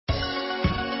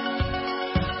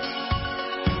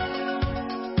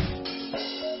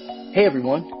Hey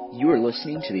everyone, you are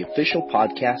listening to the official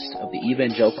podcast of the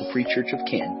Evangelical Free Church of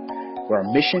Canton, where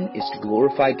our mission is to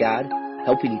glorify God,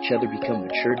 helping each other become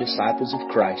mature disciples of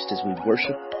Christ as we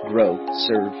worship, grow,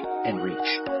 serve, and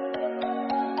reach.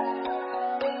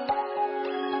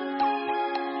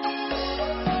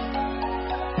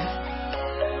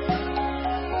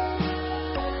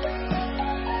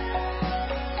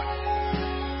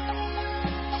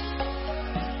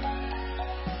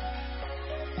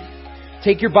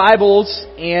 Take your Bibles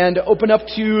and open up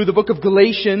to the book of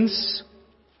Galatians.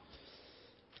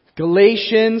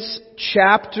 Galatians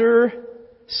chapter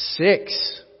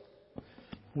 6.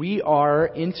 We are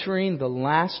entering the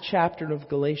last chapter of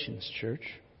Galatians, church.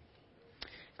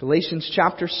 Galatians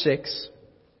chapter 6.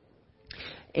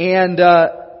 And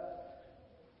I'm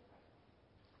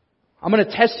going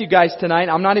to test you guys tonight.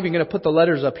 I'm not even going to put the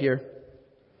letters up here.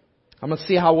 I'm going to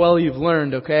see how well you've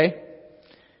learned, okay?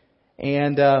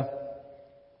 And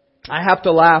I have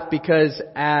to laugh because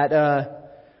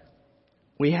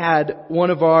we had one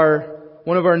of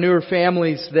our newer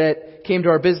families that came to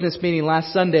our business meeting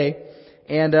last Sunday,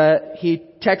 and he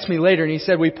texted me later and he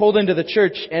said, we pulled into the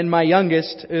church and my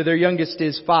youngest, their youngest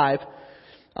is 5,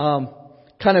 kind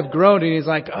of groaned, and he's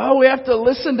like, oh, we have to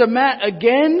listen to Matt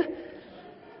again?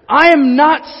 I am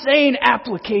not saying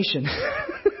application.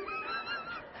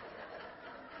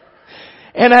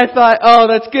 And I thought, oh,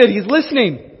 that's good. He's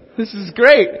listening. This is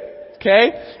great.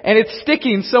 Okay? And it's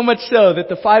sticking so much so that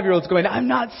the 5-year-old's going, I'm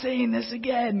not saying this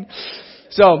again.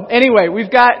 So anyway,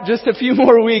 we've got just a few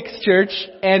more weeks, church,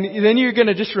 and then you're going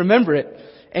to just remember it.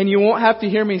 And you won't have to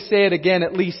hear me say it again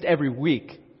at least every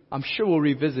week. I'm sure we'll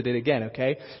revisit it again,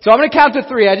 okay? So I'm going to count to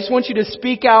 3. I just want you to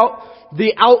speak out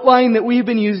the outline that we've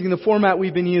been using, the format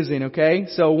we've been using, okay?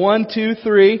 So 1, 2,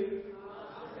 3.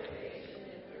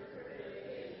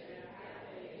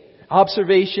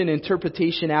 Observation,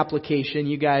 interpretation, application.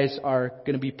 You guys are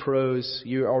going to be pros.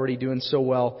 You're already doing so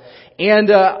well.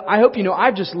 And I hope you know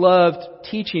I've just loved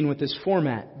teaching with this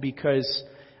format because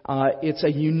it's a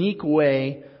unique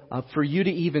way for you to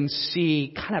even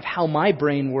see kind of how my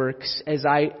brain works as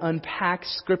I unpack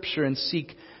Scripture and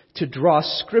seek to draw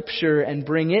Scripture and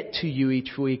bring it to you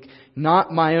each week.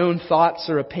 Not my own thoughts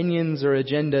or opinions or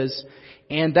agendas.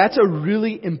 And that's a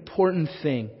really important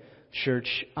thing.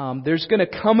 Church, there's going to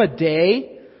come a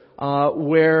day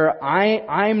where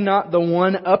I'm not the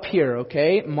one up here.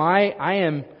 Okay, I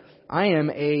am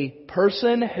a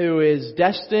person who is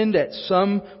destined at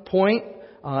some point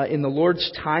in the Lord's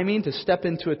timing to step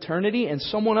into eternity, and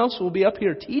someone else will be up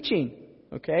here teaching.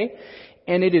 Okay,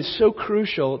 and it is so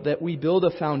crucial that we build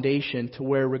a foundation to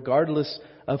where, regardless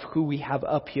of who we have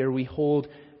up here, we hold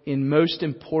in most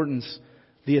importance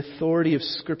the authority of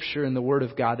Scripture and the Word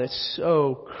of God. That's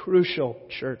so crucial,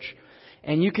 church.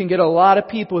 And you can get a lot of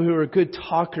people who are good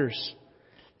talkers.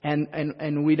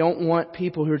 And we don't want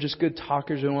people who are just good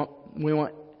talkers. We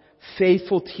want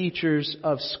faithful teachers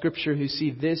of Scripture who see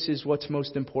this is what's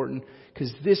most important,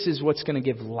 because this is what's going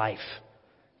to give life.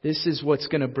 This is what's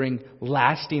going to bring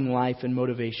lasting life and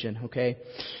motivation, okay?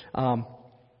 I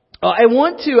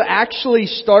want to actually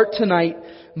start tonight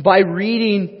by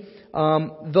reading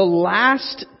the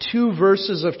last 2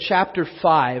 verses of chapter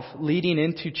 5 leading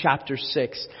into chapter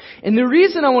 6. And the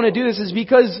reason I want to do this is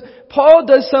because Paul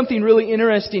does something really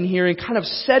interesting here in kind of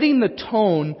setting the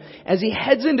tone as he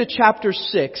heads into chapter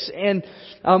 6. And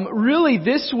really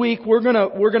this week we're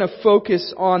gonna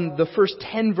focus on the first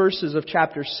 10 verses of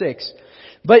chapter 6.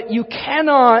 But you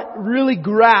cannot really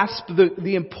grasp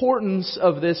the importance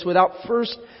of this without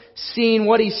first seeing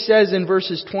what he says in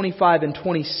verses 25 and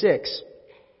 26.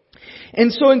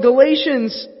 And so in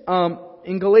Galatians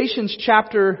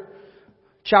chapter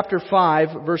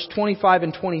 5, verse 25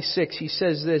 and 26, he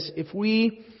says this, if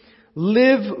we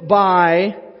live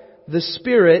by the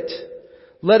Spirit,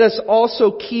 let us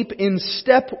also keep in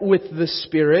step with the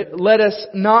Spirit. Let us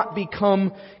not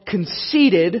become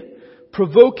conceited,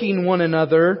 provoking one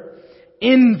another,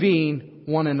 envying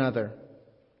one another.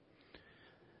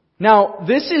 Now,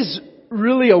 this is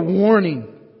really a warning.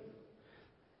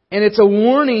 And it's a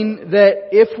warning that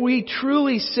if we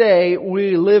truly say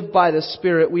we live by the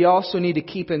Spirit, we also need to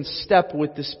keep in step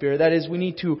with the Spirit. That is, we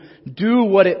need to do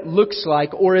what it looks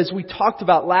like. Or as we talked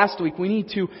about last week, we need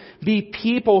to be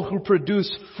people who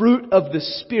produce fruit of the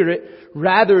Spirit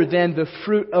rather than the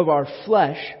fruit of our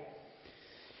flesh.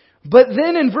 But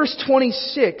then in verse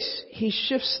 26, he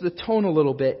shifts the tone a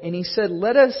little bit. And he said,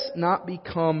 let us not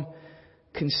become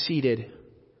conceited.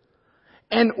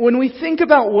 And when we think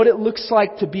about what it looks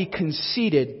like to be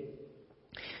conceited,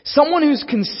 someone who's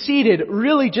conceited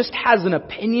really just has an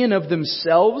opinion of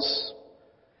themselves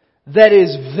that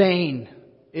is vain.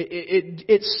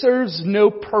 It serves no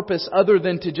purpose other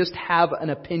than to just have an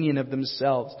opinion of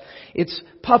themselves. It's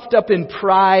puffed up in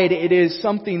pride. It is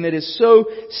something that is so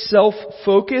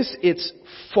self-focused, it's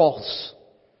false.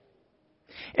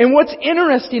 And what's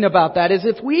interesting about that is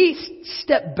if we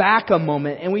step back a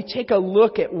moment and we take a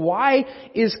look at why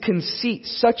is conceit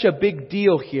such a big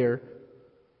deal here,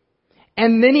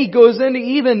 and then he goes into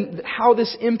even how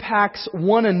this impacts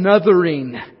one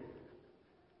anothering,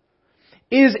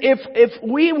 is if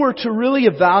we were to really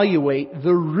evaluate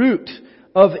the root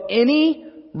of any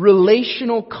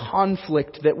relational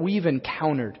conflict that we've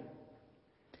encountered,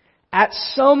 at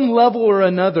some level or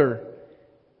another,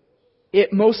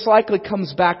 it most likely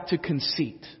comes back to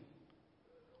conceit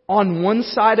on one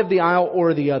side of the aisle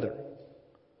or the other.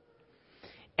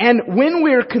 And when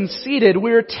we're conceited,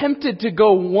 we're tempted to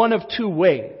go one of two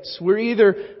ways. We're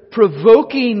either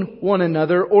provoking one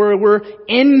another or we're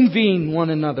envying one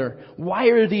another. Why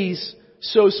are these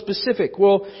so specific?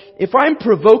 Well, if I'm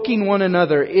provoking one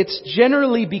another, it's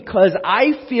generally because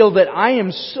I feel that I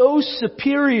am so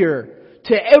superior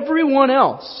to everyone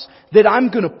else that I'm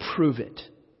going to prove it.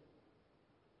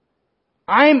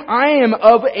 I am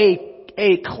of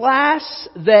a class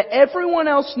that everyone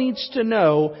else needs to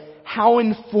know how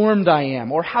informed I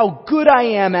am or how good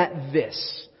I am at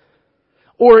this.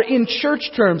 Or in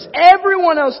church terms,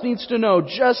 everyone else needs to know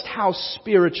just how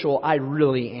spiritual I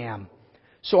really am.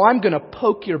 So I'm going to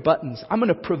poke your buttons. I'm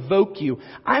going to provoke you.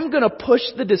 I'm going to push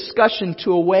the discussion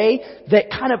to a way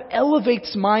that kind of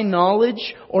elevates my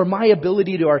knowledge or my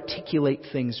ability to articulate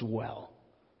things well.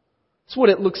 That's what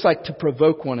it looks like to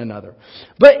provoke one another.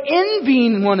 But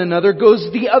envying one another goes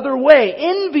the other way.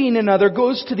 Envying another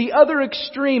goes to the other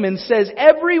extreme and says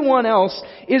everyone else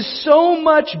is so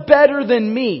much better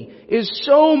than me, is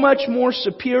so much more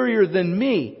superior than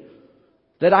me,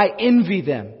 that I envy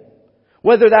them.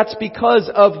 Whether that's because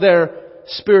of their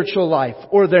spiritual life,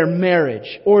 or their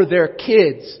marriage, or their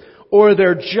kids, or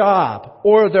their job,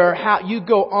 or their house. You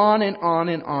go on and on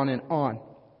and on and on.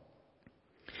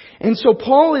 And so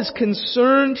Paul is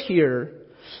concerned here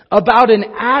about an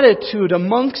attitude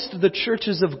amongst the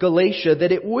churches of Galatia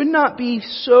that it would not be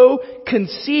so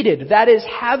conceited, that is,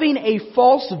 having a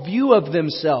false view of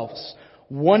themselves,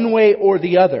 one way or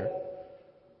the other.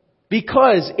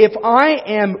 Because if I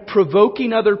am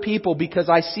provoking other people because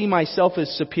I see myself as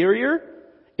superior,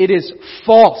 it is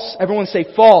false. Everyone say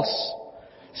false.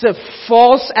 It's a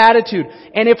false attitude.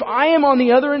 And if I am on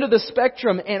the other end of the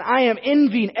spectrum and I am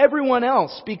envying everyone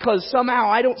else because somehow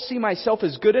I don't see myself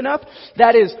as good enough,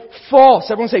 that is false.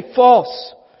 Everyone say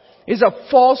false. It is a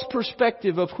false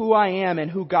perspective of who I am and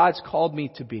who God's called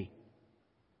me to be.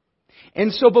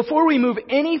 And so before we move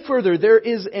any further, there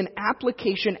is an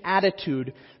application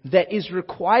attitude that is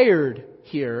required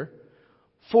here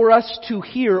for us to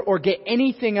hear or get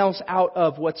anything else out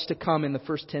of what's to come in the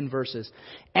first 10 verses.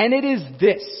 And it is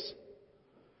this.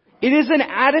 It is an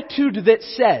attitude that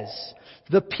says,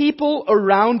 the people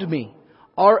around me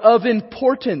are of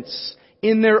importance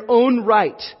in their own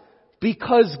right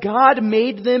because God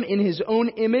made them in His own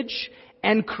image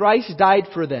and Christ died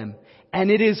for them. And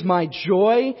it is my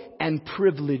joy and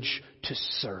privilege to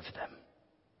serve them.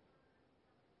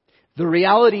 The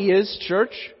reality is,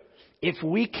 church, if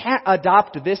we can't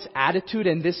adopt this attitude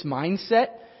and this mindset,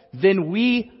 then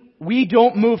we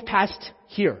don't move past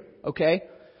here, okay?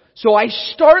 So I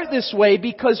start this way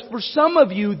because for some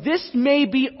of you, this may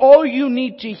be all you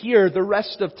need to hear the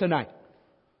rest of tonight.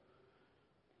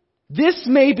 This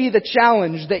may be the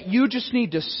challenge that you just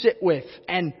need to sit with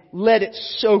and let it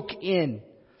soak in.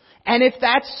 And if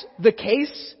that's the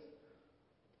case,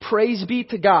 praise be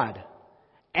to God.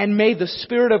 And may the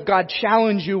Spirit of God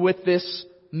challenge you with this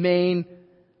main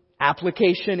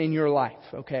application in your life,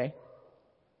 okay?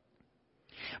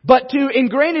 But to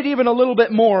ingrain it even a little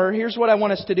bit more, here's what I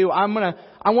want us to do. I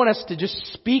want us to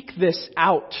just speak this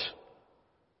out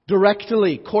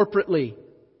directly, corporately,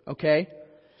 okay?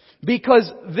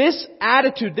 Because this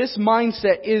attitude, this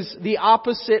mindset is the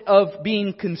opposite of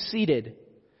being conceited.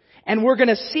 And we're going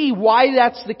to see why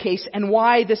that's the case and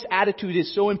why this attitude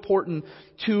is so important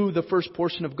to the first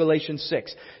portion of Galatians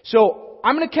 6. So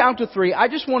I'm going to count to 3. I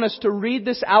just want us to read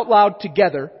this out loud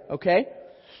together, okay?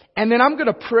 And then I'm going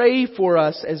to pray for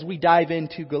us as we dive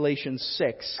into Galatians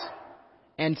 6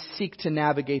 and seek to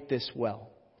navigate this well,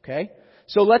 okay?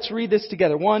 So let's read this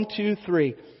together. 1, 2,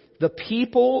 3. The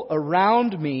people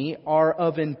around me are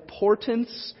of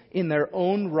importance in their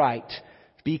own right,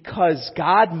 because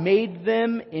God made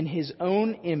them in His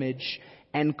own image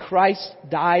and Christ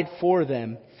died for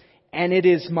them. And it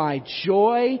is my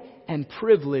joy and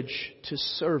privilege to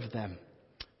serve them.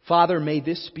 Father, may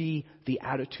this be the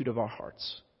attitude of our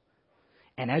hearts.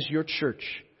 And as your church,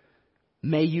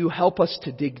 may you help us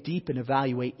to dig deep and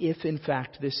evaluate if in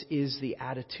fact this is the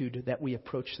attitude that we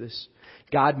approach this.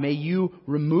 God, may you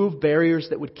remove barriers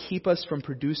that would keep us from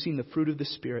producing the fruit of the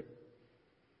Spirit.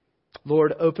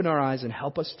 Lord, open our eyes and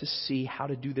help us to see how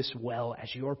to do this well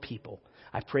as your people.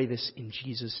 I pray this in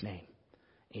Jesus' name.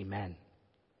 Amen.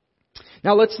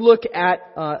 Now let's look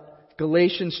at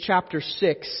Galatians chapter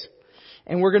 6.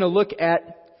 And we're going to look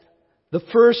at the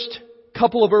first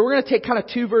couple of, we're going to take kind of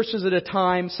 2 verses at a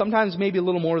time, sometimes maybe a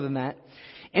little more than that.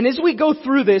 And as we go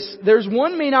through this, there's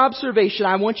one main observation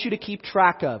I want you to keep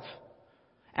track of.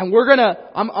 And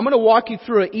I'm going to walk you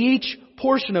through each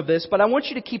portion of this, but I want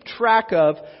you to keep track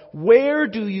of where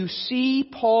do you see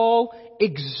Paul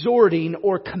exhorting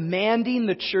or commanding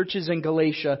the churches in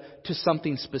Galatia to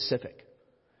something specific.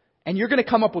 And you're going to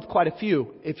come up with quite a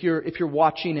few if you're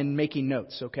watching and making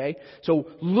notes, okay? So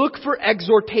look for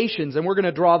exhortations and we're going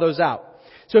to draw those out.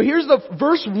 So here's the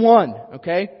verse 1,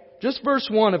 okay? Just verse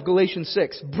 1 of Galatians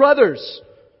 6. Brothers,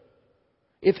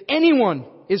 if anyone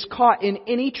is caught in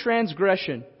any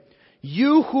transgression,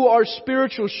 you who are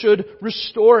spiritual should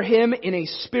restore him in a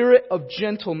spirit of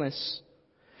gentleness.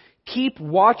 Keep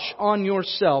watch on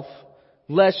yourself,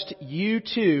 lest you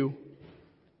too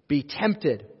be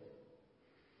tempted.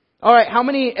 All right, how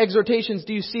many exhortations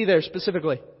do you see there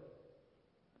specifically?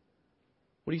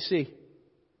 What do you see?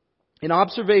 In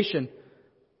observation.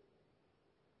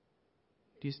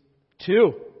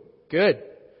 2. Good.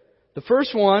 The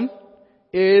first one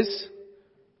is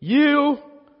you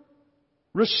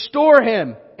restore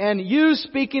him. And you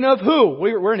speaking of who?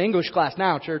 We're in English class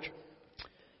now, church.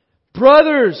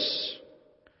 Brothers.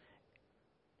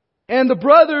 And the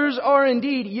brothers are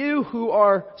indeed you who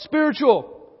are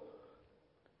spiritual.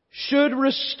 Should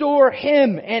restore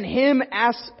him, and him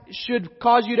should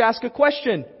cause you to ask a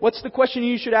question. What's the question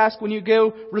you should ask when you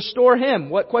go restore him?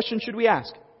 What question should we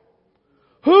ask?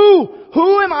 Who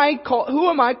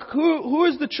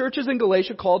is the churches in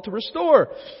Galatia called to restore?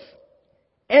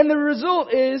 And the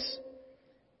result is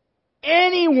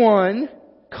anyone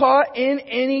caught in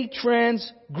any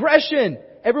transgression.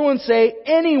 Everyone say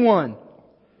anyone.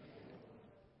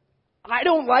 I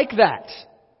don't like that.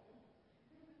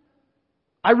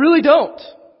 I really don't.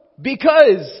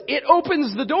 Because it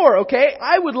opens the door, okay?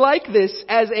 I would like this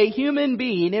as a human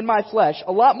being in my flesh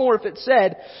a lot more if it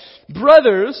said,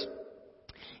 brothers,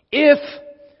 if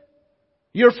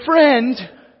your friend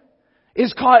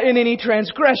is caught in any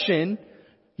transgression,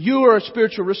 you are a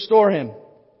spiritual, restore him.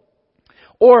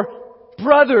 Or,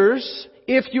 brothers,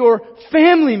 if your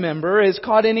family member is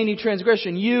caught in any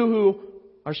transgression, you who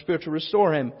are spiritual,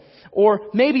 restore him. Or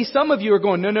maybe some of you are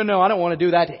going, no, I don't want to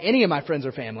do that to any of my friends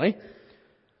or family.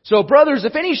 So brothers,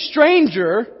 if any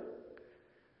stranger,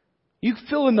 you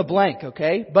fill in the blank,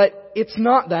 okay? But it's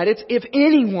not that. It's if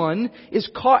anyone is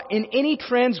caught in any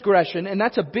transgression, and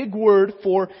that's a big word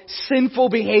for sinful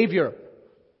behavior.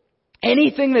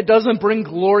 Anything that doesn't bring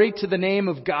glory to the name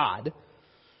of God,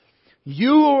 you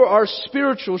who are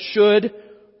spiritual should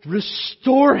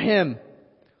restore him.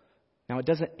 Now it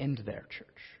doesn't end there, church.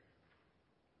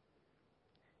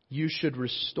 You should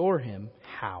restore him.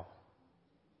 How?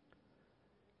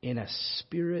 In a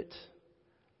spirit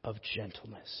of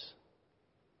gentleness.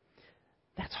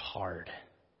 That's hard.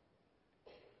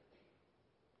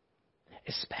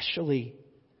 Especially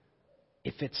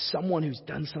if it's someone who's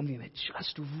done something that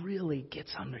just really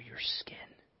gets under your skin.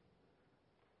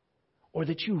 Or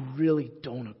that you really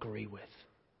don't agree with.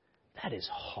 That is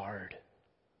hard.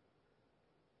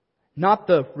 Not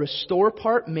the restore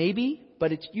part, maybe,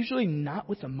 but it's usually not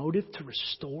with a motive to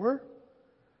restore.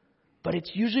 But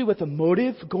it's usually with a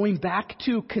motive going back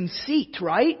to conceit,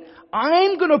 right?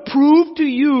 I'm going to prove to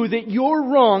you that you're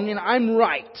wrong and I'm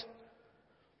right.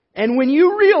 And when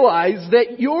you realize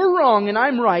that you're wrong and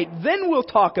I'm right, then we'll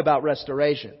talk about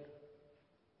restoration.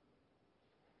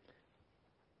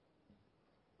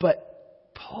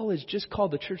 But Paul has just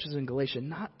called the churches in Galatia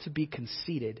not to be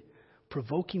conceited,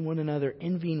 provoking one another,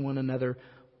 envying one another,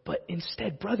 but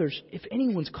instead, brothers, if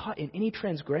anyone's caught in any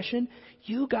transgression,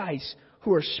 you guys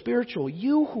who are spiritual,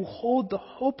 you who hold the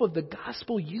hope of the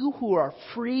gospel, you who are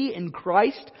free in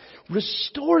Christ,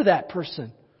 restore that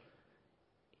person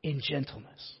in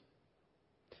gentleness.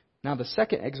 Now the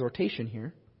second exhortation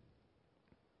here,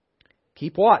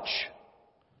 keep watch.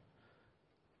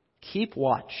 Keep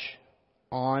watch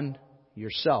on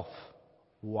yourself.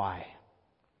 Why?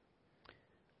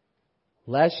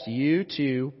 Lest you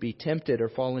too be tempted or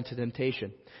fall into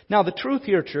temptation. Now the truth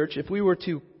here, church, if we were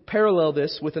to parallel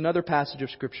this with another passage of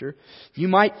Scripture, you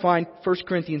might find 1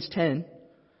 Corinthians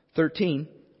 10:13,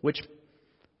 which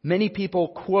many people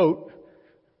quote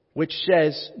which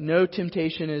says, no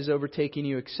temptation is overtaking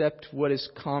you except what is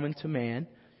common to man.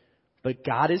 But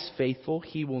God is faithful.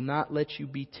 He will not let you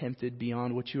be tempted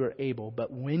beyond what you are able.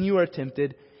 But when you are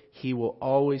tempted, He will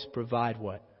always provide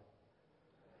what?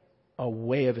 A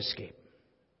way of escape.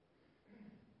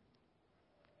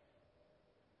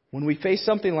 When we face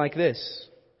something like this,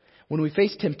 when we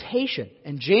face temptation,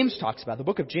 and James talks about, the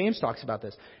book of James talks about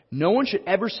this, no one should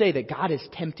ever say that God is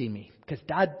tempting me, because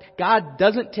God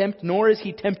doesn't tempt, nor is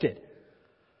He tempted.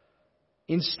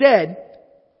 Instead,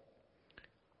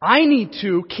 I need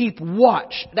to keep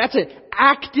watch. That's an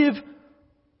active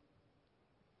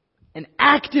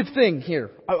thing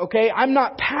here. Okay? I'm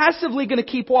not passively going to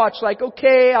keep watch like,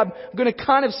 okay, I'm going to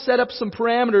kind of set up some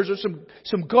parameters or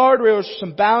some guardrails or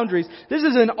some boundaries. This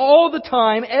is an all the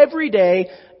time, every day,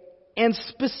 and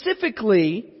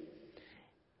specifically,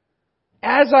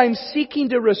 as I'm seeking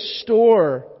to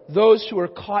restore those who are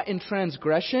caught in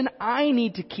transgression, I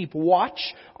need to keep watch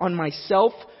on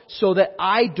myself so that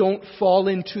I don't fall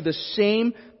into the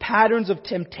same patterns of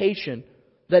temptation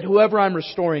that whoever I'm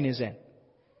restoring is in.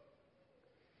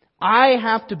 I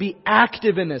have to be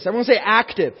active in this. Everyone say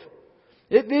active.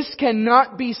 This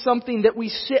cannot be something that we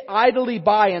sit idly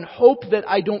by and hope that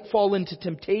I don't fall into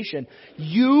temptation.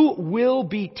 You will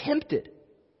be tempted.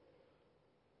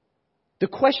 The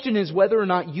question is whether or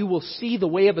not you will see the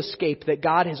way of escape that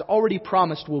God has already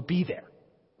promised will be there.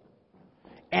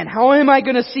 And how am I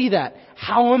going to see that?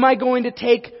 How am I going to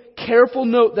take careful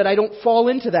note that I don't fall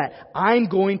into that? I'm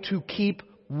going to keep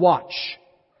watch.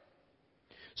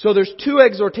 So there's two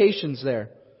exhortations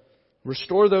there.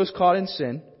 Restore those caught in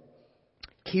sin.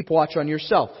 Keep watch on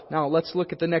yourself. Now let's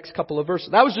look at the next couple of verses.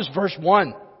 That was just verse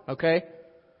 1, okay?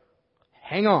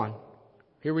 Hang on.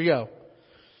 Here we go.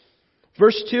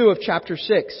 Verse 2 of chapter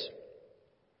 6.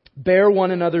 Bear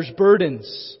one another's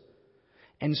burdens,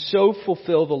 and so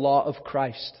fulfill the law of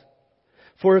Christ.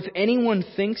 For if anyone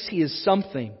thinks he is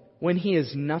something when he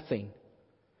is nothing,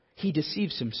 he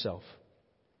deceives himself.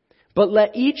 But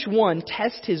let each one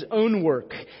test his own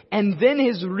work, and then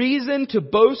his reason to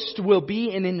boast will be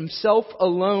in himself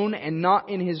alone and not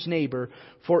in his neighbor,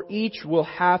 for each will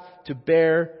have to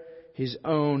bear his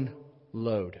own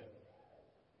load.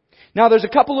 Now there's a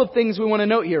couple of things we want to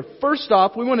note here. First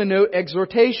off, we want to note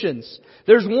exhortations.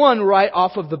 There's one right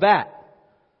off of the bat.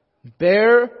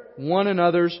 Bear one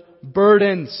another's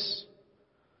burdens.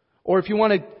 Or if you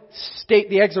want to state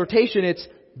the exhortation, it's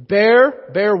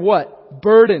bear what?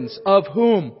 Burdens. Of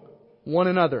whom? One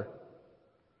another.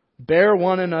 Bear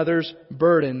one another's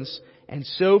burdens and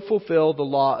so fulfill the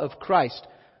law of Christ.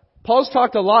 Paul's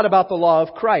talked a lot about the law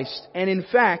of Christ. And in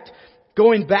fact,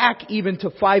 going back even to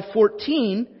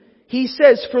 5:14, he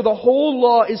says, for the whole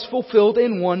law is fulfilled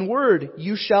in one word.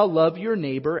 You shall love your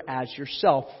neighbor as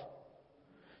yourself.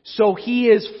 So he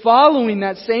is following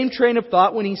that same train of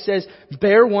thought when he says,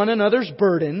 bear one another's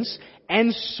burdens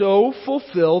and so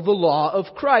fulfill the law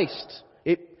of Christ.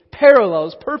 It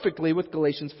parallels perfectly with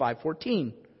Galatians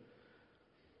 5:14.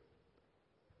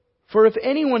 For if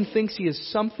anyone thinks he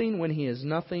is something when he is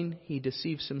nothing, he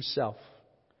deceives himself.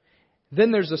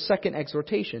 Then there's a second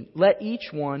exhortation. Let each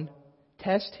one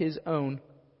test his own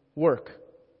work.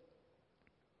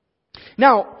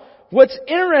 Now, what's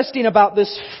interesting about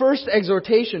this first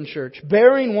exhortation, church,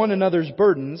 bearing one another's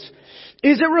burdens,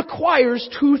 is it requires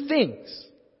two things.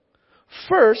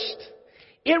 First,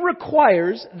 it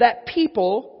requires that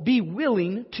people be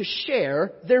willing to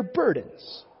share their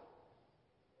burdens.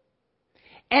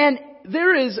 And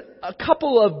there is a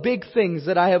couple of big things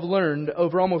that I have learned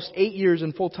over almost 8 years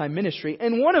in full-time ministry.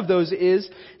 And one of those is,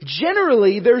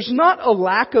 generally, there's not a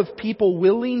lack of people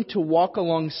willing to walk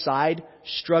alongside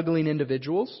struggling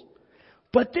individuals.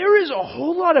 But there is a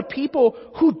whole lot of people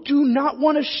who do not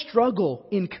want to struggle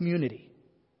in community.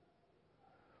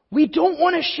 We don't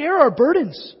want to share our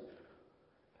burdens.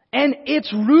 And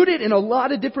it's rooted in a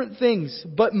lot of different things.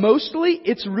 But mostly,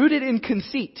 it's rooted in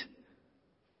conceit.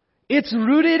 It's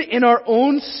rooted in our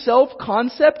own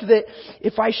self-concept that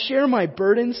if I share my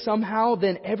burden somehow,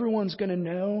 then everyone's going to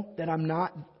know that I'm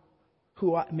not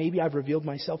who maybe I've revealed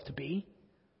myself to be.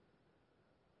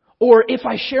 Or if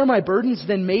I share my burdens,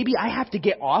 then maybe I have to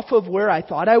get off of where I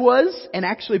thought I was and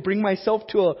actually bring myself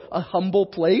to a humble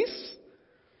place.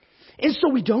 And so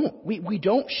we don't. We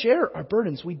don't share our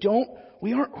burdens. We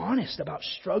aren't honest about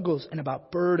struggles and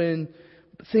about burden,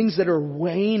 things that are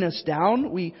weighing us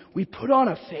down. We put on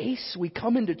a face, we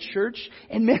come into church,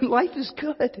 and man, life is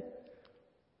good.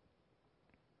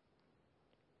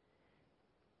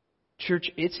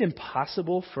 Church, it's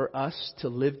impossible for us to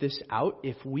live this out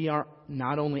if we are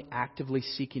not only actively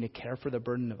seeking to care for the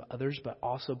burden of others, but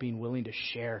also being willing to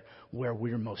share where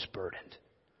we're most burdened.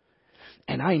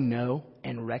 And I know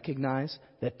and recognize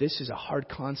that this is a hard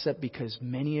concept because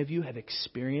many of you have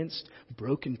experienced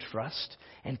broken trust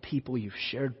and people you've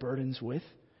shared burdens with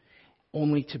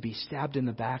only to be stabbed in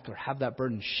the back or have that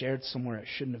burden shared somewhere it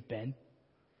shouldn't have been.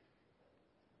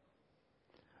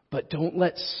 But don't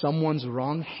let someone's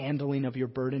wrong handling of your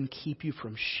burden keep you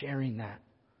from sharing that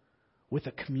with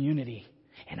a community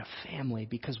and a family,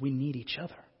 because we need each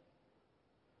other.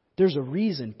 There's a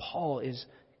reason Paul is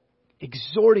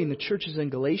exhorting the churches in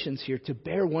Galatians here to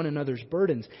bear one another's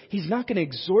burdens. He's not going to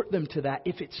exhort them to that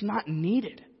if it's not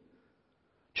needed.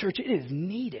 Church, it is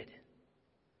needed.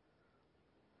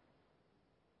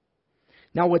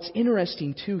 Now, what's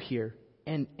interesting too here,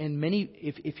 and many,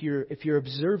 if you're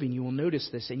observing, you will notice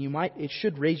this, and it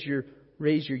should raise your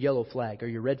yellow flag or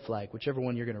your red flag, whichever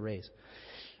one you're going to raise.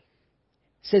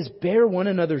 It says, bear one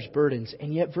another's burdens,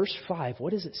 and yet verse 5,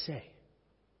 what does it say?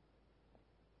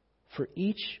 For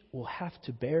each will have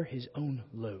to bear his own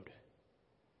load.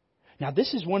 Now,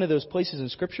 this is one of those places in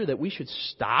Scripture that we should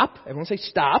stop. Everyone say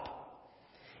stop.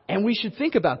 And we should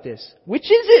think about this. Which is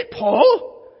it,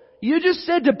 Paul? You just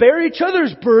said to bear each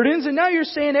other's burdens, and now you're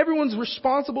saying everyone's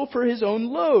responsible for his own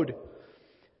load.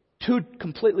 Two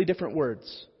completely different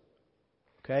words.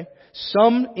 Okay?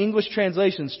 Some English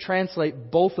translations translate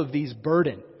both of these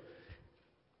burden.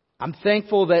 I'm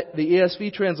thankful that the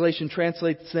ESV translation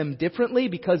translates them differently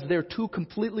because they're two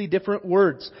completely different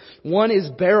words. One is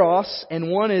baros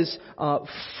and one is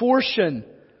phortion.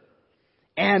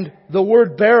 And the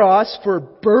word baros for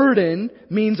burden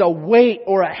means a weight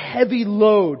or a heavy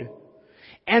load.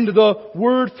 And the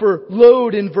word for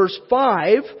load in verse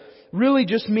 5 really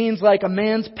just means like a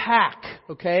man's pack,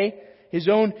 okay? His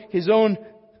own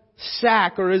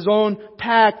sack or his own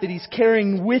pack that he's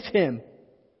carrying with him.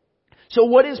 So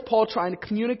what is Paul trying to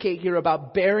communicate here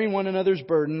about bearing one another's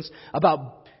burdens,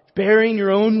 about bearing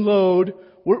your own load?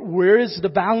 Where is the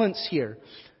balance here?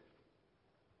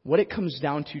 What it comes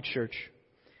down to, church,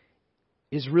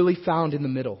 is really found in the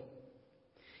middle.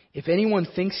 If anyone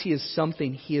thinks he is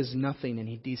something, he is nothing, and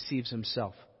he deceives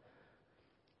himself.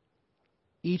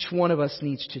 Each one of us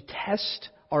needs to test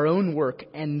our own work,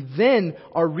 and then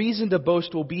our reason to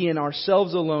boast will be in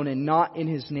ourselves alone and not in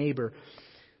his neighbor.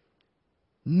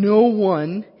 No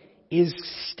one is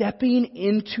stepping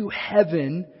into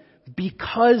heaven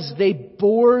because they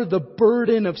bore the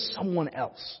burden of someone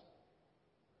else.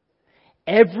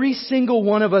 Every single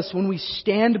one of us, when we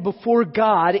stand before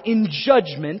God in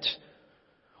judgment,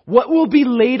 what will be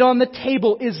laid on the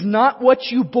table is not what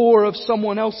you bore of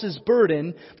someone else's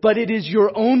burden, but it is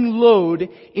your own load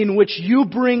in which you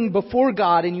bring before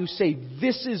God and you say,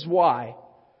 this is why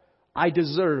I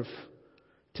deserve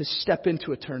to step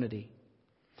into eternity.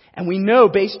 And we know,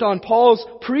 based on Paul's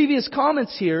previous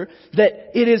comments here,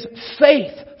 that it is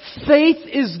faith. Faith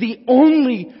is the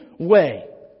only way.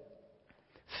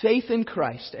 Faith in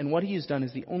Christ and what He has done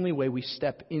is the only way we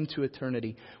step into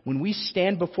eternity. When we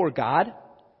stand before God,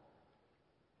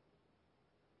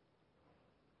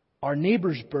 our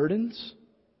neighbor's burdens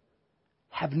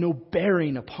have no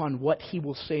bearing upon what he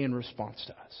will say in response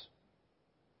to us.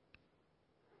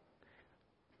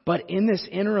 But in this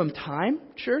interim time,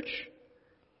 church,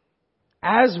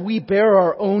 as we bear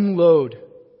our own load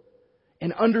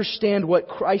and understand what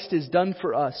Christ has done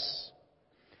for us,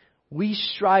 we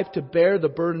strive to bear the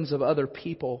burdens of other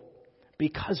people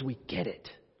because we get it.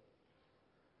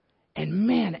 And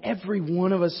man, every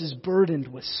one of us is burdened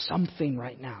with something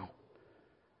right now.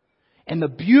 And the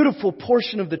beautiful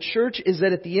portion of the church is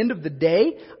that at the end of the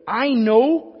day, I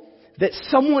know that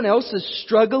someone else is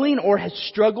struggling or has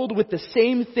struggled with the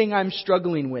same thing I'm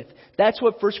struggling with. That's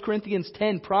what 1 Corinthians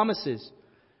 10 promises.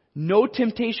 No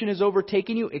temptation has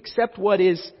overtaken you except what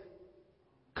is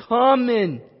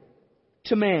common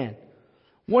to man.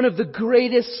 One of the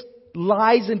greatest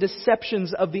lies and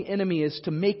deceptions of the enemy is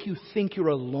to make you think you're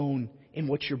alone in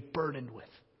what you're burdened with.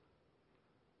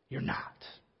 You're not.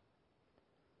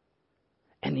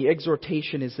 And the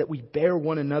exhortation is that we bear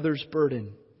one another's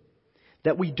burden.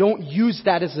 That we don't use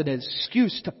that as an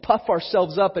excuse to puff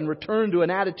ourselves up and return to an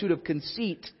attitude of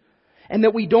conceit. And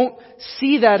that we don't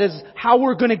see that as how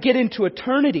we're going to get into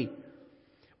eternity.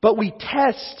 But we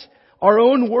test our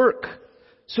own work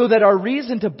so that our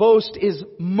reason to boast is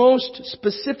most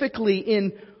specifically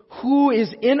in who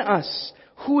is in us,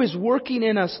 who is working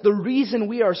in us, the reason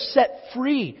we are set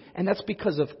free. And that's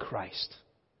because of Christ,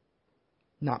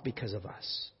 not because of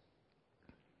us.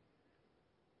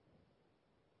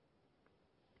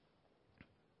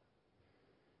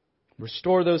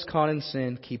 Restore those caught in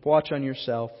sin. Keep watch on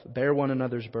yourself. Bear one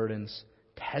another's burdens.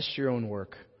 Test your own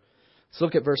work. Let's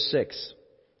look at verse 6.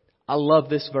 I love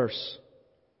this verse.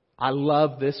 I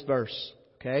love this verse.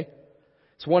 Okay?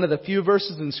 It's one of the few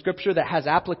verses in Scripture that has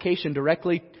application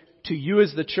directly to you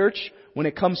as the church when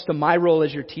it comes to my role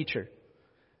as your teacher.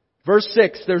 Verse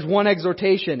 6, there's one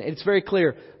exhortation. It's very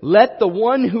clear. Let the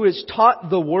one who is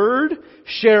taught the word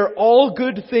share all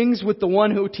good things with the one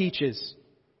who teaches.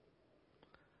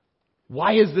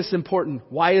 Why is this important?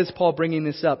 Why is Paul bringing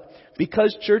this up?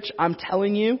 Because, church, I'm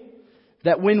telling you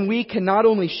that when we can not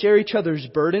only share each other's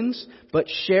burdens, but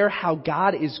share how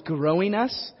God is growing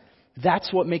us,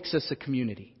 that's what makes us a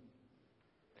community.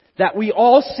 That we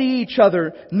all see each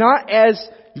other not as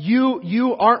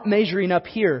you aren't measuring up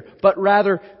here, but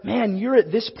rather, man, you're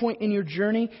at this point in your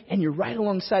journey and you're right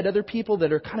alongside other people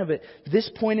that are kind of at this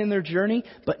point in their journey,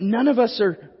 but none of us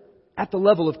are at the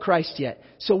level of Christ yet.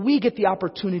 So we get the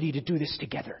opportunity to do this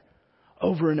together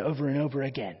over and over and over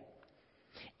again.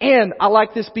 And I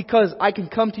like this because I can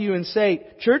come to you and say,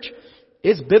 church,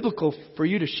 it's biblical for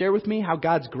you to share with me how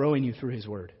God's growing you through His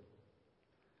Word.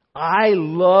 I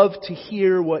love to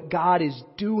hear what God is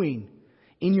doing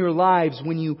in your lives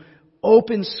when you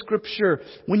open Scripture,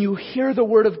 when you hear the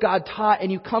Word of God taught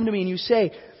and you come to me and you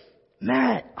say,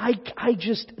 Matt,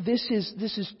 this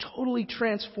is totally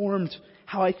transformed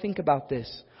how I think about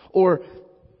this. Or,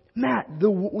 Matt,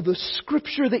 the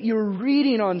Scripture that you're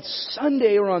reading on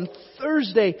Sunday or on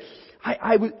Thursday,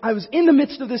 I was in the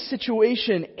midst of this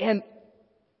situation and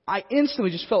I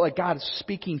instantly just felt like God is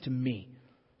speaking to me.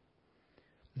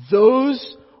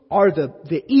 Those are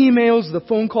the emails, the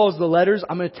phone calls, the letters.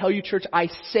 I'm going to tell you, church, I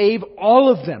save all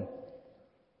of them.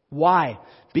 Why?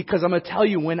 Because I'm going to tell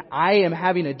you, when I am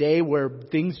having a day where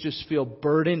things just feel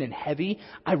burdened and heavy,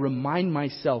 I remind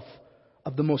myself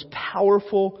of the most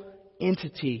powerful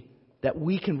entity that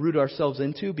we can root ourselves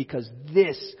into, because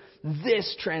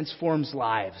this transforms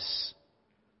lives.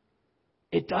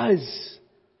 It does.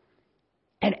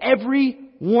 And every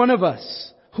one of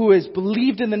us who has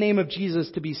believed in the name of Jesus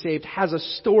to be saved has a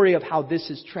story of how this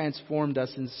has transformed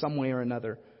us in some way or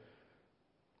another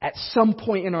at some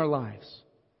point in our lives.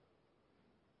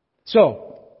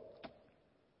 So,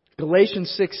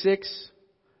 Galatians 6:6,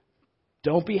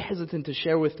 don't be hesitant to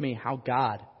share with me how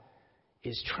God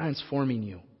is transforming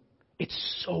you.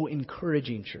 It's so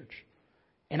encouraging, church.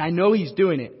 And I know He's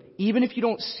doing it, even if you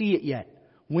don't see it yet.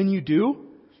 When you do,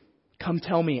 come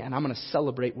tell me and I'm going to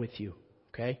celebrate with you.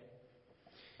 Okay?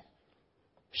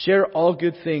 Share all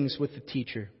good things with the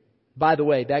teacher. By the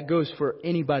way, that goes for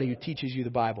anybody who teaches you the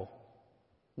Bible.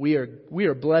 We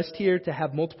are blessed here to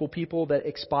have multiple people that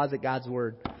exposit God's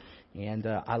Word. And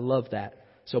I love that.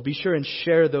 So be sure and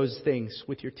share those things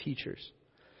with your teachers.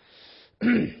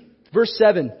 Verse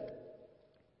 7.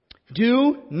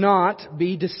 Do not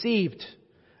be deceived.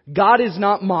 God is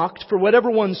not mocked, for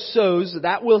whatever one sows,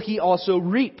 that will he also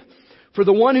reap. For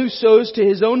the one who sows to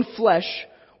his own flesh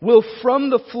will from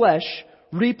the flesh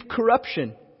reap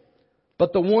corruption.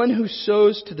 But the one who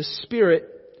sows to the Spirit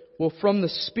will from the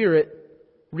Spirit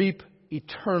reap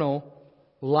eternal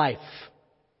life.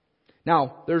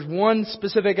 Now, there's one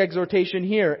specific exhortation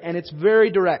here, and it's very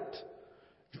direct.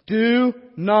 Do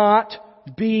not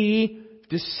be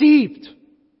deceived.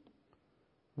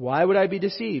 Why would I be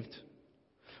deceived?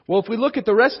 Well, if we look at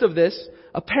the rest of this,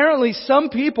 apparently some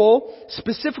people,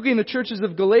 specifically in the churches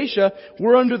of Galatia,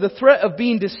 were under the threat of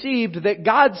being deceived that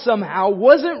God somehow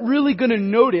wasn't really going to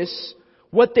notice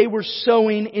what they were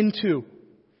sowing into.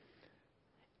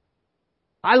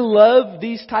 I love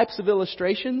these types of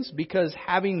illustrations because,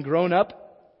 having grown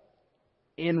up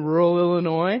in rural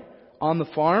Illinois on the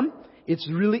farm, it's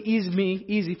really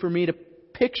easy for me to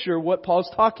picture what Paul's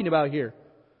talking about here.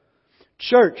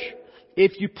 Church,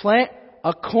 if you plant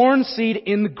a corn seed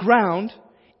in the ground,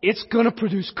 it's going to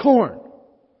produce corn.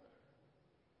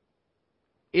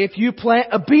 If you plant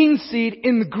a bean seed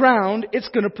in the ground, it's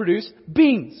going to produce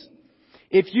beans.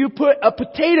 If you put a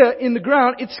potato in the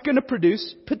ground, it's going to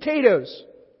produce potatoes.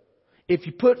 If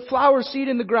you put flower seed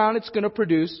in the ground, it's going to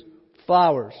produce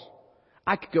flowers.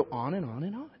 I could go on and on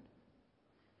and on.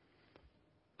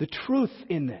 The truth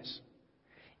in this,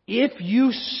 if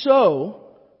you sow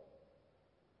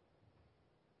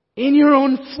in your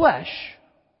own flesh,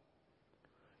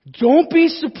 don't be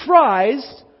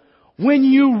surprised when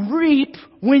you reap,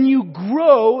 when you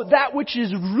grow that which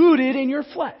is rooted in your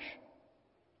flesh.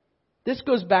 This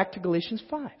goes back to Galatians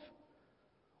 5.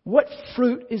 What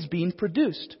fruit is being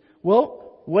produced?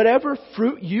 Well, whatever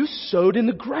fruit you sowed in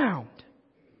the ground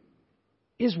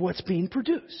is what's being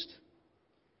produced.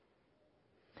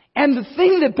 And the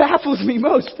thing that baffles me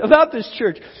most about this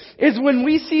church is when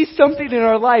we see something in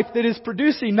our life that is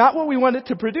producing not what we want it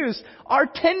to produce, our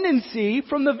tendency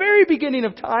from the very beginning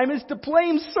of time is to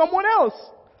blame someone else.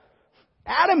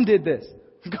 Adam did this.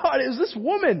 God, it was this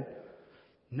woman.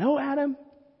 No, Adam,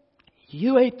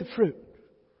 You ate the fruit.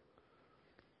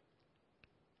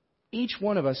 Each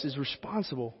one of us is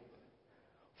responsible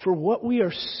for what we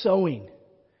are sowing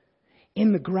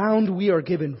in the ground we are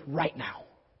given right now.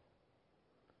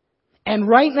 And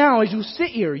right now, as you sit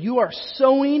here, you are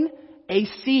sowing a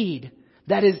seed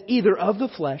that is either of the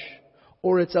flesh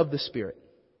or it's of the Spirit.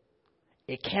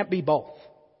 It can't be both.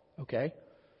 Okay?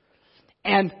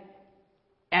 And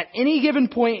at any given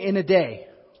point in a day,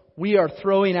 we are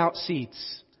throwing out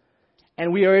seeds.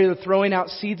 And we are either throwing out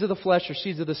seeds of the flesh or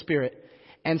seeds of the Spirit.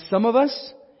 And some of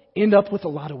us end up with a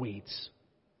lot of weeds.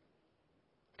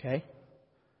 Okay?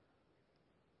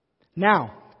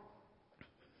 Now,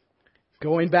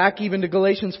 going back even to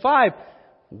Galatians 5,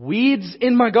 weeds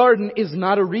in my garden is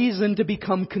not a reason to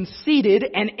become conceited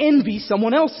and envy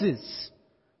someone else's.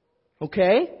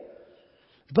 Okay?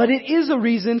 But it is a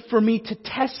reason for me to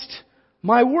test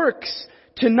my works,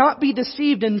 to not be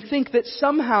deceived and think that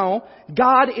somehow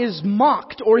God is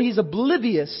mocked or He's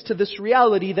oblivious to this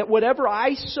reality that whatever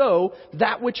I sow,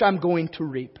 that which I'm going to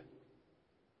reap.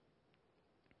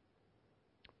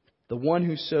 The one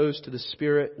who sows to the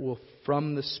Spirit will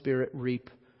from the Spirit reap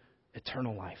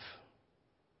eternal life.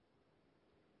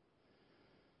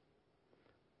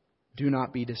 Do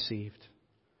not be deceived.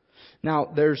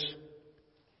 Now, there's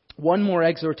one more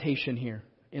exhortation here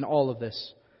in all of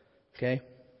this. Okay?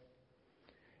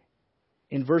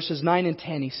 In verses 9 and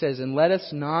 10, he says, "And let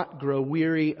us not grow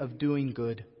weary of doing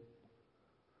good.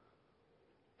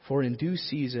 For in due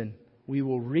season we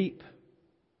will reap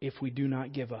if we do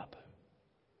not give up.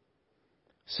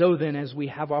 So then, as we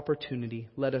have opportunity,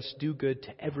 let us do good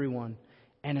to everyone,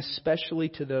 and especially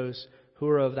to those who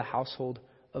are of the household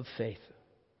of faith."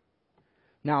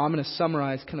 Now, I'm going to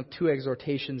summarize kind of two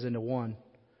exhortations into one.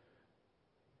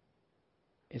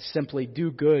 It's simply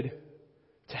do good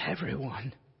to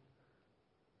everyone.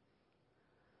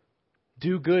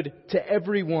 Do good to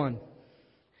everyone.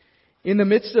 In the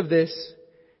midst of this,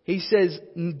 he says,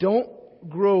 don't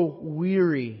grow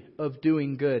weary of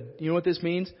doing good. You know what this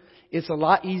means? It's a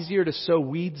lot easier to sow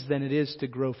weeds than it is to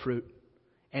grow fruit.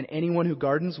 And anyone who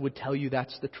gardens would tell you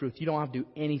that's the truth. You don't have to do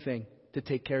anything to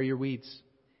take care of your weeds.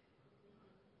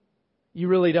 You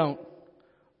really don't.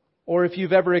 Or if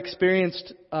you've ever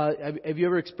experienced, have you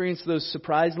ever experienced those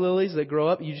surprise lilies that grow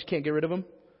up? You just can't get rid of them.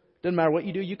 Doesn't matter what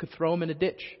you do, you could throw them in a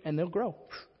ditch and they'll grow.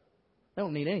 They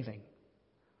don't need anything.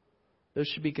 Those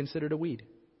should be considered a weed.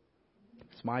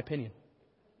 It's my opinion.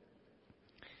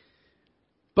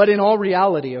 But in all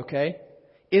reality, okay,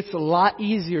 it's a lot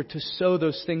easier to sow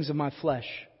those things of my flesh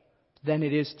than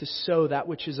it is to sow that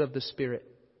which is of the Spirit.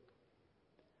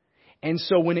 And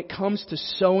so when it comes to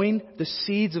sowing the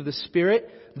seeds of the Spirit,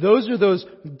 those are those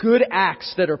good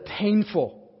acts that are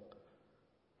painful.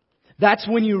 That's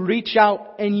when you reach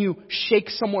out and you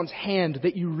shake someone's hand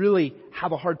that you really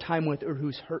have a hard time with or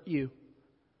who's hurt you.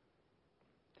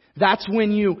 That's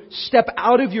when you step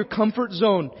out of your comfort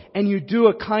zone and you do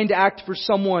a kind act for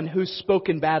someone who's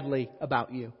spoken badly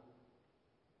about you.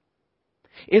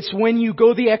 It's when you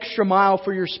go the extra mile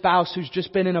for your spouse who's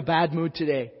just been in a bad mood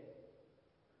today.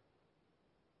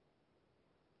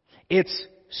 It's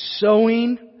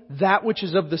sowing that which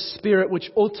is of the Spirit, which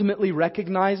ultimately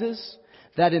recognizes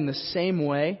that in the same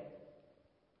way,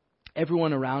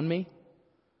 everyone around me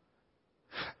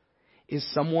is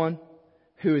someone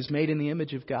who is made in the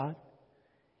image of God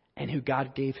and who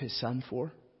God gave His Son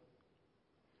for.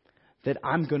 That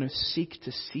I'm going to seek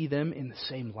to see them in the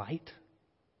same light.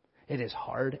 It is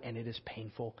hard and it is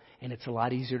painful and it's a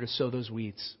lot easier to sow those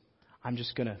weeds. I'm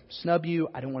just going to snub you.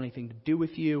 I don't want anything to do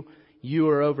with you. You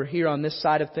are over here on this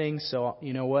side of things, so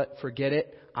you know what? Forget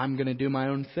it. I'm going to do my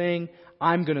own thing.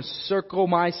 I'm going to circle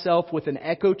myself with an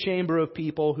echo chamber of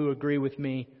people who agree with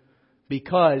me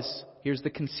because, here's the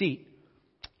conceit,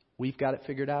 we've got it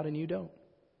figured out and you don't.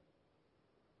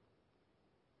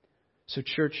 So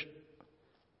church,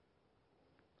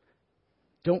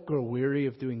 don't grow weary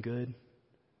of doing good.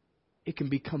 It can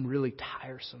become really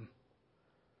tiresome.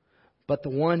 But the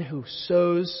one who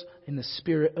sows in the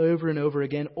Spirit over and over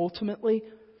again, ultimately,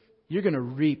 you're going to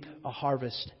reap a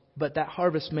harvest. But that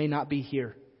harvest may not be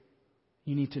here.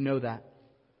 You need to know that.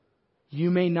 You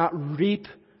may not reap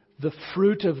the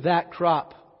fruit of that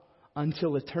crop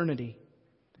until eternity.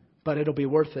 But it'll be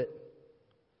worth it.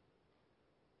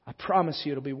 I promise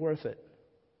you it'll be worth it.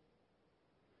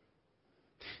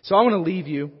 So I want to leave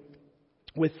you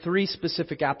with 3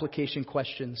 specific application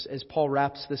questions as Paul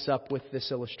wraps this up with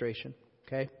this illustration.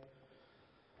 Okay?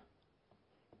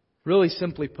 Really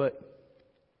simply put,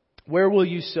 where will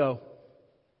you sow?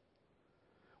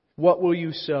 What will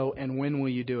you sow and when will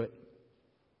you do it?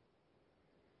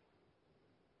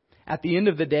 At the end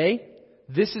of the day,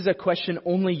 This is a question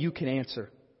only you can answer.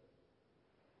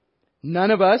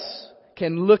 None of us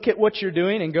can look at what you're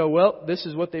doing and go, well, this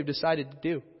is what they've decided to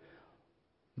do.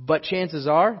 But chances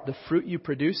are, the fruit you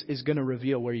produce is going to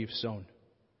reveal where you've sown.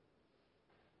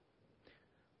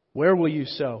 Where will you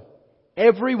sow?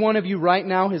 Every one of you right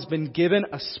now has been given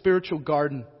a spiritual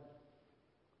garden.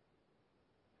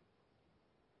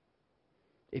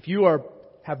 If you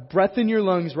have breath in your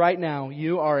lungs right now,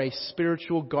 you are a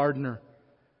spiritual gardener.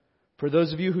 For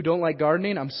those of you who don't like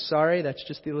gardening, I'm sorry, that's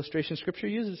just the illustration Scripture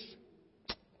uses.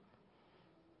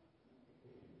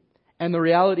 And the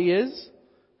reality is,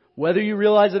 whether you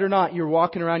realize it or not, you're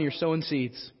walking around, you're sowing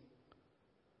seeds.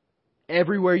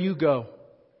 Everywhere you go.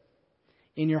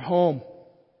 In your home.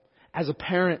 As a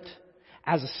parent.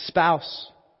 As a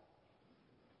spouse.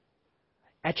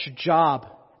 At your job.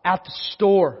 At the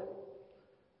store.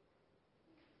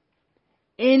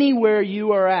 Anywhere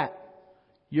you are at,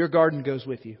 your garden goes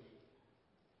with you.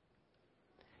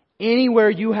 Anywhere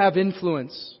you have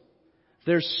influence,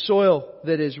 there's soil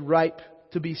that is ripe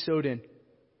to be sowed in.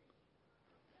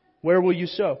 Where will you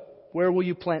sow? Where will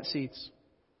you plant seeds?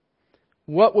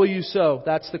 What will you sow?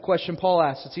 That's the question Paul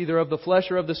asks. It's either of the flesh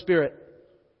or of the Spirit.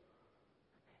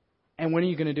 And when are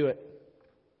you going to do it?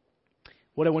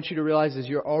 What I want you to realize is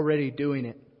you're already doing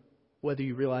it, whether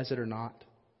you realize it or not.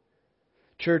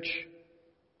 Church,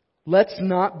 let's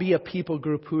not be a people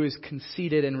group who is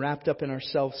conceited and wrapped up in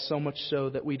ourselves so much so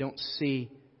that we don't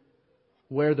see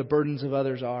where the burdens of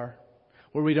others are.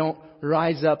 Where we don't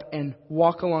rise up and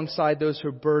walk alongside those who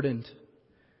are burdened.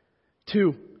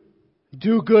 2,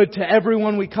 do good to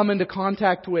everyone we come into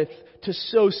contact with, to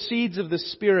sow seeds of the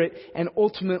Spirit, and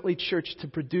ultimately, church, to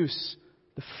produce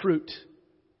the fruit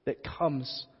that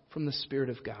comes from the Spirit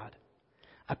of God.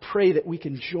 I pray that we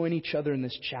can join each other in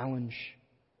this challenge,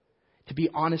 to be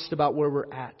honest about where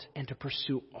we're at, and to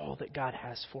pursue all that God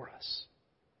has for us.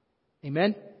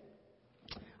 Amen?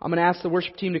 I'm going to ask the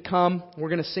worship team to come. We're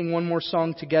going to sing one more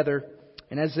song together.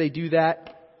 And as they do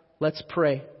that, let's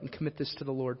pray and commit this to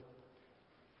the Lord.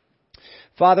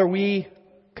 Father, we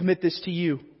commit this to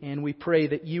you, and we pray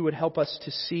that you would help us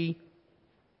to see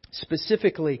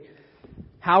specifically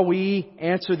how we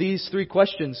answer these 3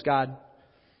 questions, God.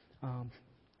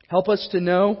 Help us to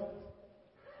know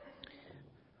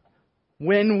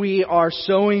when we are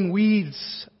sowing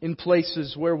weeds in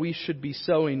places where we should be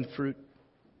sowing fruit.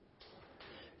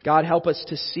 God, help us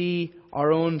to see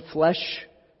our own flesh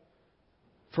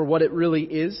for what it really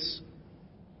is.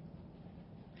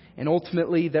 And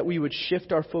ultimately, that we would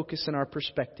shift our focus and our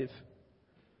perspective.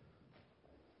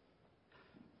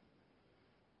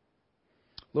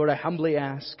 Lord, I humbly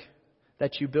ask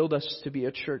that you build us to be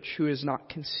a church who is not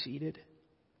conceited,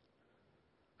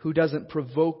 who doesn't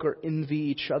provoke or envy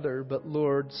each other, but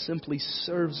Lord, simply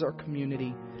serves our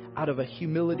community out of a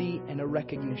humility and a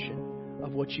recognition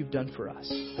of what you've done for us.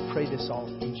 I pray this all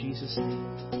in Jesus'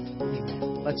 name.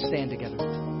 Amen. Let's stand together.